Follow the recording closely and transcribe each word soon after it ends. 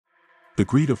The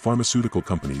greed of pharmaceutical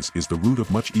companies is the root of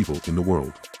much evil in the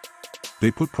world. They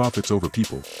put profits over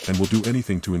people, and will do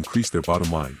anything to increase their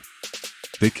bottom line.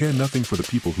 They care nothing for the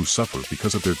people who suffer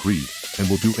because of their greed, and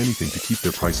will do anything to keep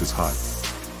their prices high.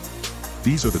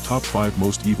 These are the top 5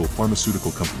 most evil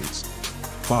pharmaceutical companies.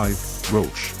 5.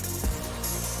 Roche.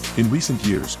 In recent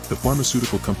years, the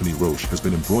pharmaceutical company Roche has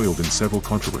been embroiled in several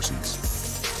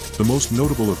controversies. The most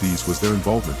notable of these was their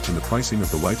involvement in the pricing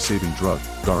of the life-saving drug,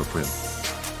 Daraprim.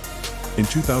 In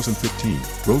 2015,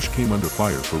 Roche came under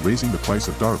fire for raising the price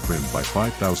of Daraprim by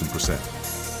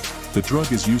 5,000%. The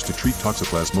drug is used to treat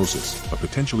toxoplasmosis, a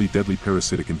potentially deadly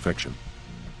parasitic infection.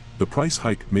 The price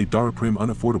hike made Daraprim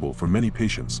unaffordable for many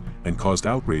patients, and caused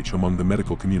outrage among the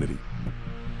medical community.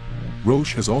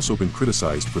 Roche has also been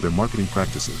criticized for their marketing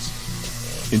practices.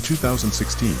 In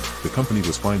 2016, the company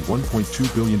was fined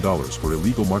 $1.2 billion for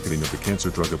illegal marketing of the cancer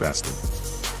drug Avastin.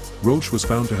 Roche was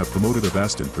found to have promoted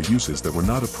Avastin for uses that were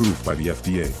not approved by the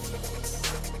FDA.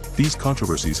 These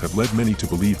controversies have led many to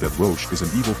believe that Roche is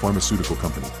an evil pharmaceutical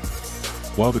company.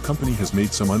 While the company has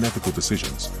made some unethical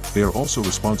decisions, they are also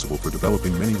responsible for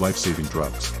developing many life-saving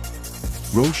drugs.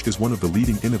 Roche is one of the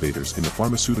leading innovators in the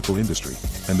pharmaceutical industry,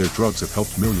 and their drugs have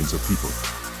helped millions of people.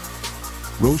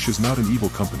 Roche is not an evil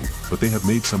company, but they have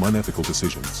made some unethical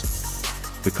decisions.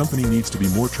 The company needs to be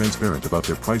more transparent about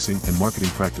their pricing and marketing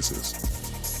practices.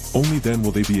 Only then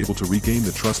will they be able to regain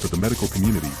the trust of the medical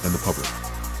community and the public.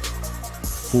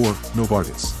 4.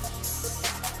 Novartis.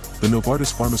 The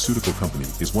Novartis pharmaceutical company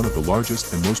is one of the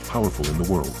largest and most powerful in the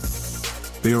world.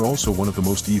 They are also one of the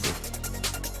most evil.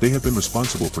 They have been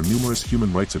responsible for numerous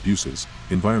human rights abuses,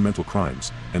 environmental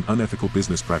crimes, and unethical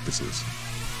business practices.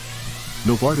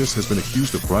 Novartis has been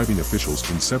accused of bribing officials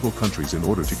in several countries in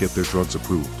order to get their drugs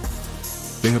approved.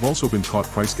 They have also been caught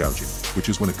price gouging, which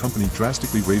is when a company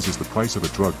drastically raises the price of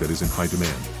a drug that is in high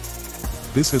demand.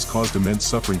 This has caused immense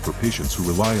suffering for patients who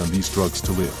rely on these drugs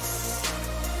to live.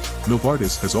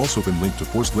 Novartis has also been linked to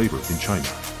forced labor in China.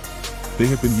 They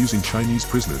have been using Chinese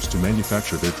prisoners to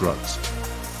manufacture their drugs.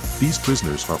 These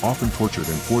prisoners are often tortured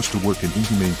and forced to work in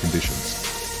inhumane conditions.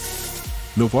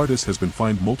 Novartis has been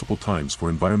fined multiple times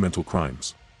for environmental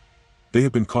crimes. They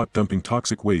have been caught dumping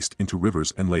toxic waste into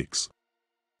rivers and lakes.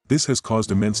 This has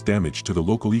caused immense damage to the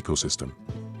local ecosystem.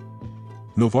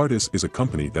 Novartis is a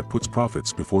company that puts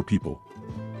profits before people.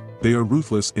 They are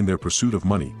ruthless in their pursuit of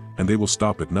money, and they will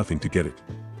stop at nothing to get it.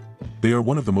 They are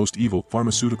one of the most evil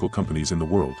pharmaceutical companies in the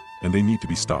world, and they need to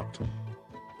be stopped.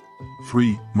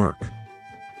 3. Merck.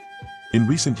 In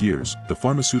recent years, the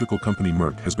pharmaceutical company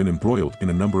Merck has been embroiled in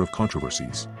a number of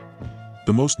controversies.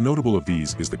 The most notable of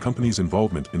these is the company's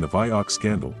involvement in the Vioxx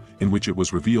scandal, in which it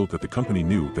was revealed that the company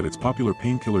knew that its popular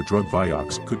painkiller drug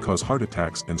Vioxx could cause heart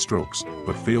attacks and strokes,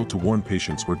 but failed to warn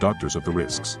patients or doctors of the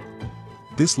risks.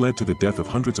 This led to the death of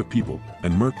hundreds of people,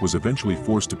 and Merck was eventually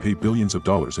forced to pay billions of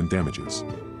dollars in damages.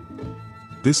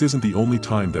 This isn't the only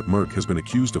time that Merck has been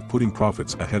accused of putting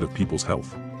profits ahead of people's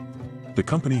health. The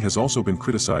company has also been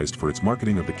criticized for its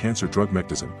marketing of the cancer drug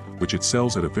Mectizan, which it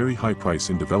sells at a very high price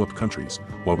in developed countries,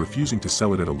 while refusing to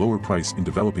sell it at a lower price in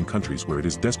developing countries where it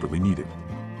is desperately needed.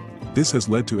 This has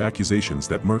led to accusations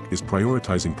that Merck is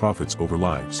prioritizing profits over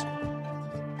lives.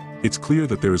 It's clear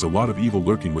that there is a lot of evil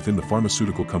lurking within the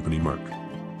pharmaceutical company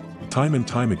Merck. Time and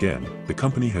time again, the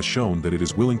company has shown that it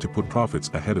is willing to put profits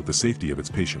ahead of the safety of its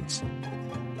patients.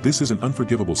 This is an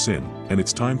unforgivable sin, and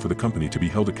it's time for the company to be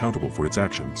held accountable for its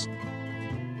actions.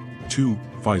 2.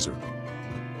 Pfizer.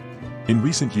 In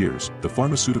recent years, the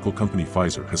pharmaceutical company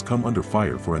Pfizer has come under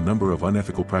fire for a number of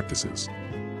unethical practices.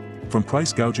 From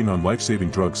price gouging on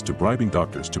life-saving drugs to bribing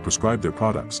doctors to prescribe their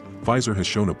products, Pfizer has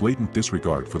shown a blatant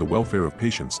disregard for the welfare of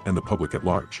patients and the public at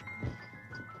large.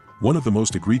 One of the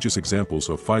most egregious examples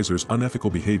of Pfizer's unethical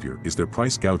behavior is their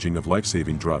price gouging of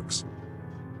life-saving drugs.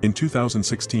 In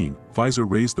 2016, Pfizer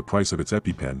raised the price of its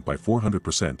EpiPen by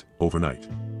 400% overnight.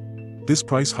 This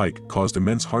price hike caused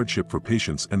immense hardship for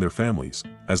patients and their families,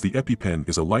 as the EpiPen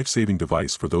is a life-saving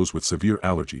device for those with severe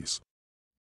allergies.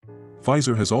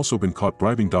 Pfizer has also been caught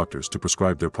bribing doctors to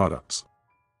prescribe their products.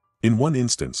 In one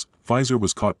instance, Pfizer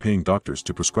was caught paying doctors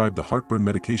to prescribe the heartburn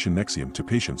medication Nexium to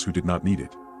patients who did not need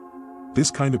it.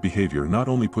 This kind of behavior not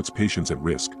only puts patients at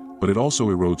risk, but it also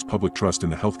erodes public trust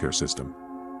in the healthcare system.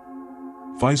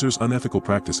 Pfizer's unethical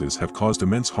practices have caused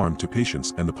immense harm to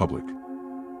patients and the public.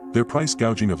 Their price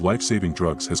gouging of life-saving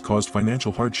drugs has caused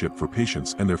financial hardship for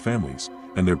patients and their families,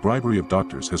 and their bribery of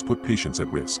doctors has put patients at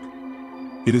risk.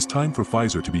 It is time for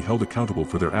Pfizer to be held accountable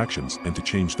for their actions and to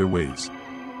change their ways.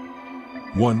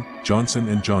 1.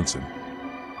 Johnson & Johnson.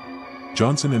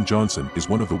 Johnson & Johnson is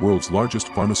one of the world's largest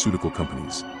pharmaceutical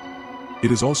companies.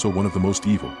 It is also one of the most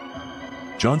evil.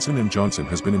 Johnson & Johnson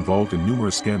has been involved in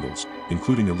numerous scandals,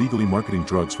 including illegally marketing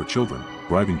drugs for children,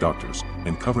 bribing doctors,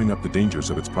 and covering up the dangers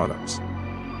of its products.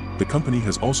 The company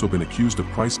has also been accused of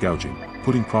price gouging,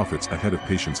 putting profits ahead of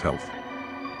patients' health.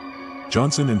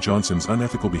 Johnson & Johnson's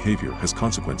unethical behavior has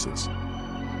consequences.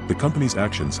 The company's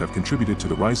actions have contributed to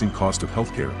the rising cost of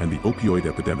healthcare and the opioid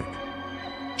epidemic.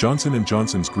 Johnson &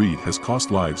 Johnson's greed has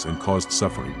cost lives and caused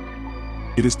suffering.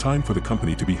 It is time for the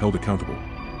company to be held accountable.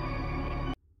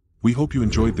 We hope you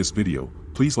enjoyed this video.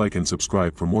 Please like and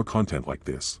subscribe for more content like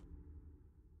this.